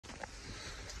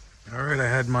All right, I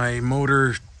had my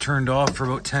motor turned off for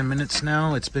about 10 minutes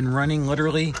now. It's been running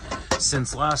literally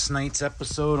since last night's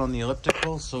episode on the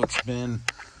elliptical. So it's been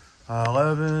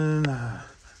 11,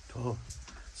 12.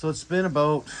 So it's been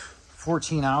about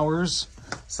 14 hours.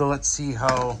 So let's see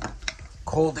how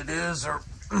cold it is. Or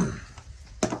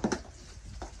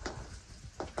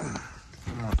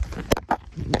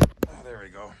there we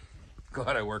go.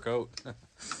 Glad I work out.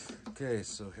 Okay,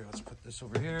 so here, let's put this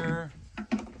over here.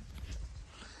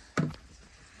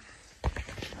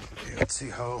 Let's see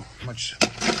how much.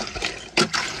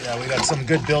 Yeah, we got some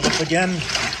good buildup again.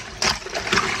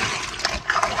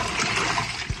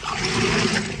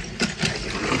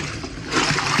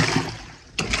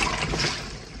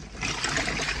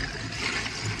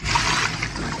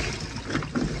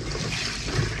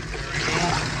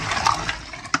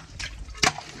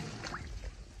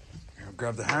 Here, I'll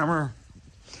grab the hammer.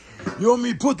 You want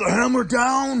me to put the hammer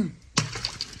down?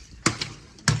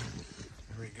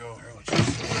 Here we go. Here, let's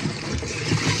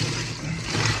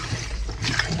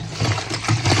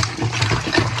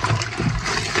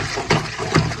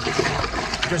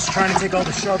just trying to take all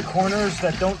the sharp corners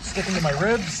that don't stick into my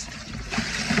ribs.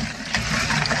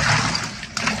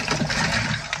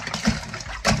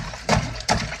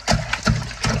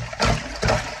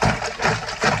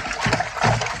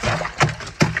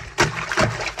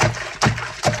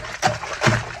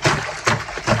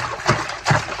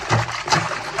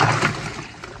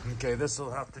 Okay, this will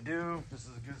have to do. This is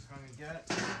as good as it's going to get.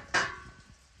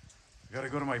 I gotta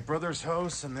go to my brother's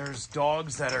house, and there's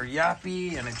dogs that are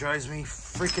yappy, and it drives me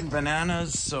freaking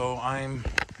bananas. So I'm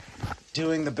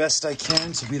doing the best I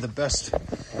can to be the best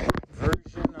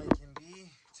version I can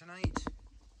be tonight.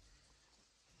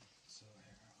 So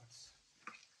here,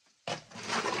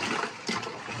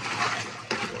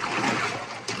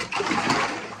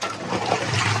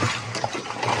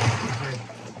 okay,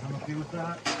 I'm okay with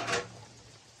that.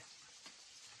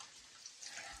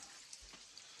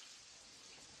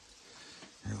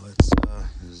 Here, let's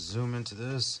zoom into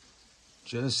this.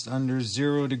 Just under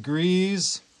 0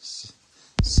 degrees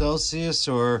Celsius,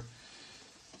 or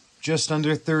just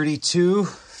under 32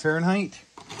 Fahrenheit.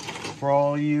 For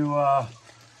all you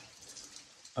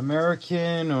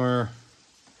American or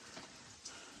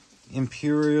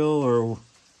Imperial, or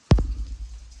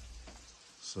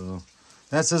so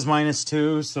that says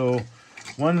 -2. So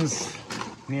one's,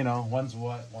 you know, one's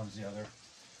what, one's the other.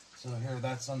 So here,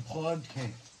 that's unplugged.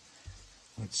 Okay.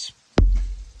 Let's,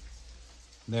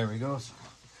 there we go. So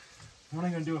I'm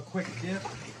only going to do a quick dip.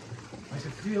 I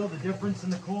can feel the difference in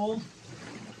the cold.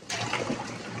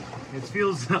 It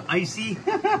feels icy.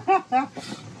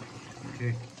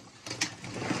 Okay.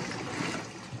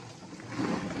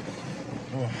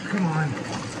 Oh, come on.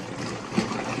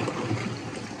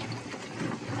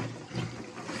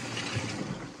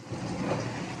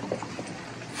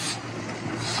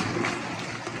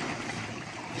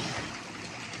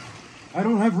 I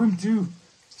don't have room to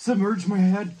submerge my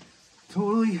head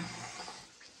totally.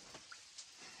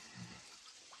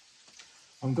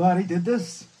 I'm glad I did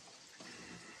this.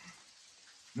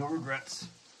 No regrets.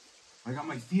 I got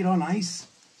my feet on ice,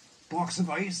 box of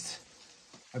ice.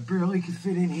 I barely could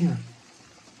fit in here.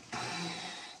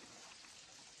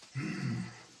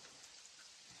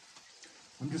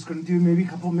 I'm just gonna do maybe a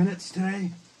couple minutes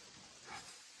today.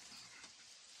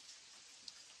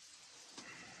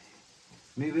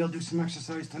 Maybe I'll do some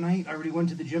exercise tonight. I already went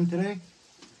to the gym today,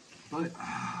 but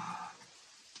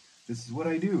this is what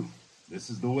I do. This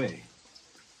is the way.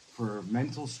 For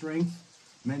mental strength,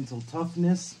 mental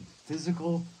toughness,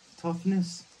 physical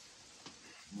toughness,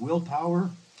 willpower.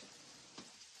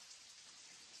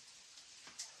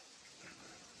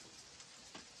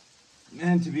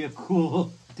 And to be a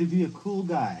cool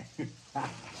guy.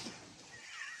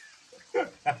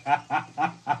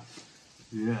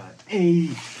 Yeah. Hey.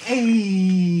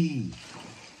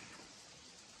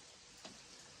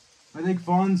 I think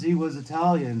Fonzie was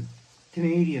Italian,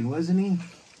 Canadian, wasn't he?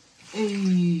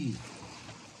 Hey.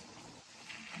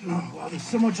 Oh, wow, there's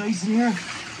so much ice in here.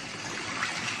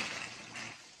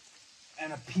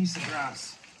 And a piece of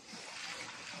grass.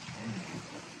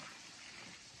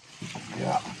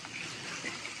 Yeah.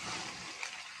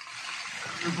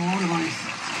 There's a lot of ice.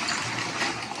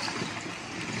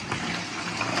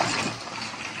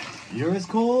 You're as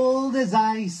cold as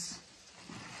ice.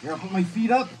 Here, I'll put my feet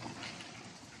up.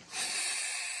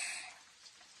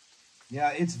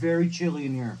 Yeah, it's very chilly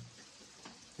in here.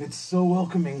 It's so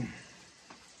welcoming.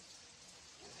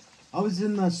 I was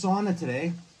in the sauna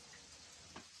today,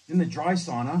 in the dry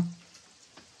sauna.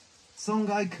 Some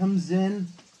guy comes in.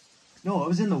 No, I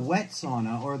was in the wet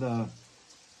sauna, or the,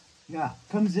 yeah,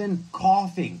 comes in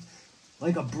coughing.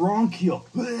 like a bronchial.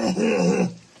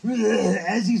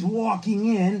 As he's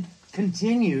walking in,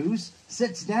 continues,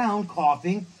 sits down,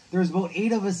 coughing. There's about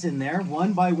 8 of us in there,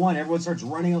 one by one. Everyone starts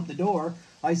running out the door.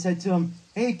 I said to him,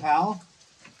 "Hey, pal,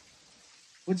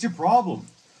 what's your problem?"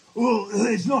 "Oh,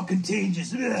 it's not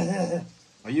contagious."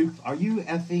 Are you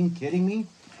effing kidding me?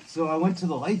 So I went to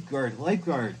the lifeguard,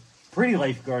 pretty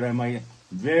lifeguard, I might,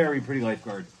 very pretty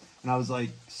lifeguard. And I was like,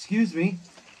 "Excuse me,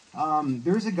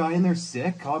 there's a guy in there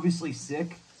sick, obviously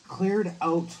sick, cleared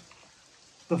out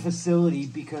the facility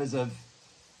because of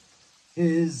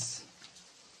his,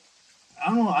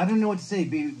 I don't know what to say.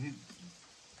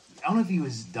 I don't know if he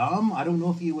was dumb. I don't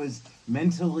know if he was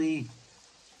mentally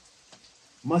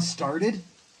must-started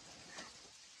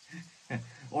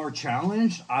or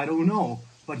challenged. I don't know.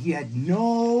 But he had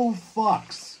no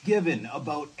fucks given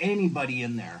about anybody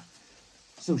in there.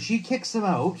 So she kicks him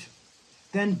out,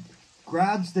 then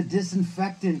grabs the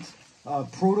disinfectant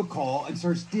protocol and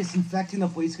starts disinfecting the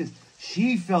place because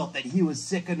she felt that he was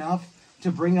sick enough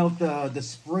to bring out the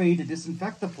spray to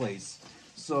disinfect the place.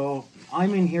 So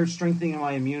I'm in here strengthening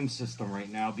my immune system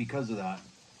right now because of that.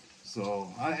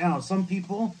 So I don't know, some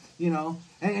people, you know,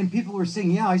 and people were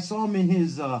saying, yeah, I saw him in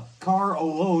his car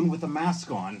alone with a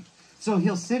mask on. So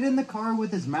he'll sit in the car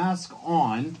with his mask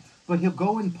on, but he'll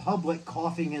go in public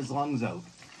coughing his lungs out.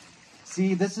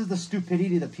 See, this is the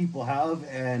stupidity that people have,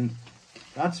 and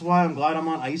that's why I'm glad I'm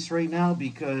on ice right now,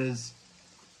 because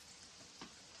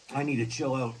I need to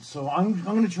chill out. So I'm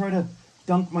going to try to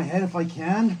dunk my head if I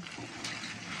can.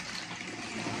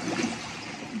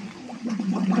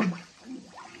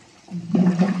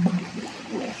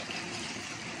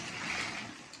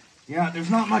 Yeah, there's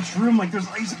not much room, like there's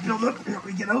ice buildup. Here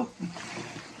we get out.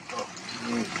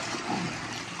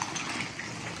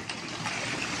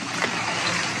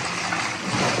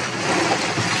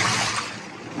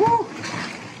 Woo!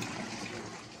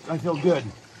 I feel good.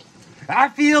 I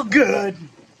feel good.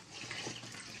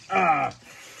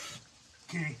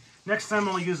 Okay, next time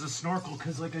I'll use a snorkel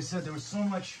because, like I said, there was so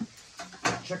much.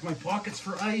 Check my pockets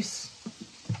for ice.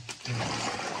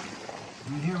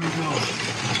 And here we go.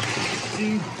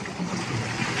 See?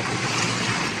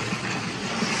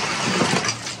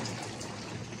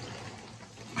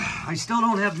 I still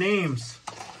don't have names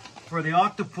for the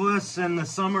octopus and the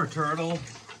summer turtle.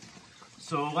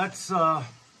 So let's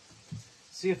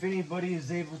see if anybody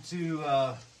is able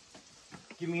to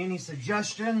give me any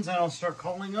suggestions, and I'll start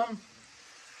calling them.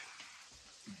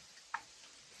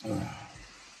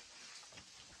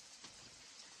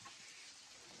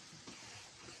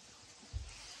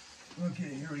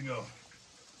 Okay, here we go.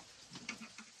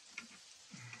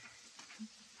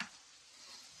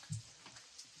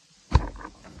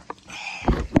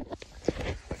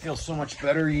 I feel so much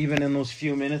better even in those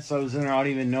few minutes I was in there. I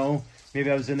don't even know. Maybe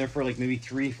I was in there for like maybe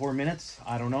 3-4 minutes.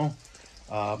 I don't know.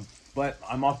 But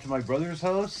I'm off to my brother's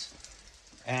house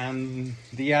and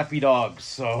the yappy dogs.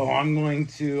 So I'm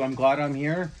glad I'm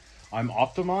here. I'm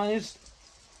optimized.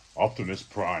 Optimus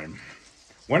Prime.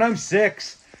 When I'm sick,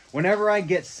 whenever I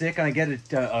get sick and I get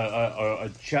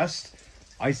a chest,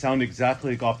 I sound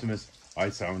exactly like Optimus. I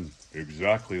sound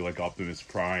exactly like Optimus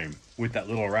Prime with that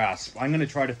little rasp. I'm going to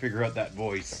try to figure out that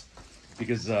voice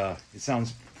because it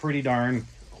sounds pretty darn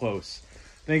close.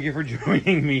 Thank you for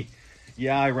joining me.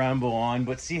 Yeah, I ramble on,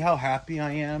 but see how happy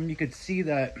I am? You could see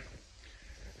that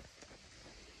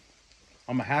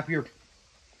I'm a happier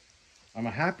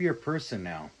person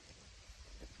now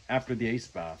after the ice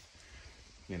bath.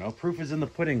 You know, proof is in the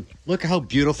pudding. Look how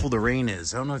beautiful the rain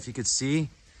is. I don't know if you could see,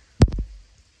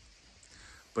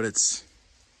 but it's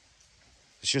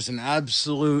just an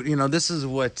absolute, you know, this is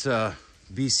what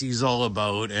BC is all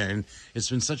about. And it's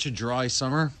been such a dry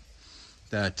summer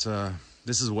that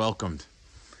this is welcomed.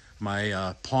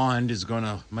 My pond is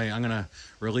I'm gonna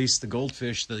release the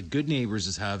goldfish that Good Neighbors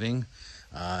is having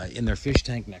in their fish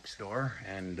tank next door.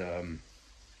 And I'm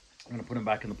gonna put them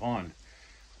back in the pond.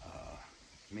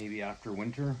 Maybe after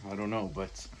winter, I don't know.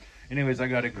 But anyways, I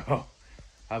gotta go.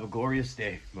 Have a glorious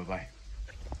day. Bye-bye.